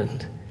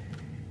happened.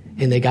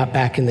 And they got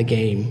back in the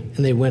game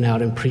and they went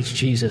out and preached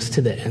Jesus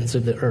to the ends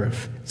of the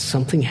earth.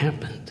 Something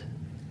happened.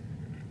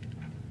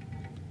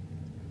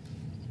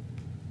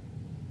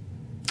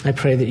 I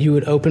pray that you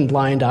would open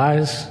blind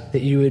eyes,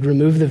 that you would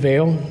remove the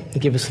veil and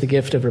give us the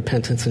gift of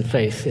repentance and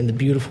faith in the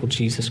beautiful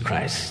Jesus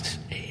Christ.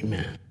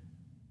 Amen.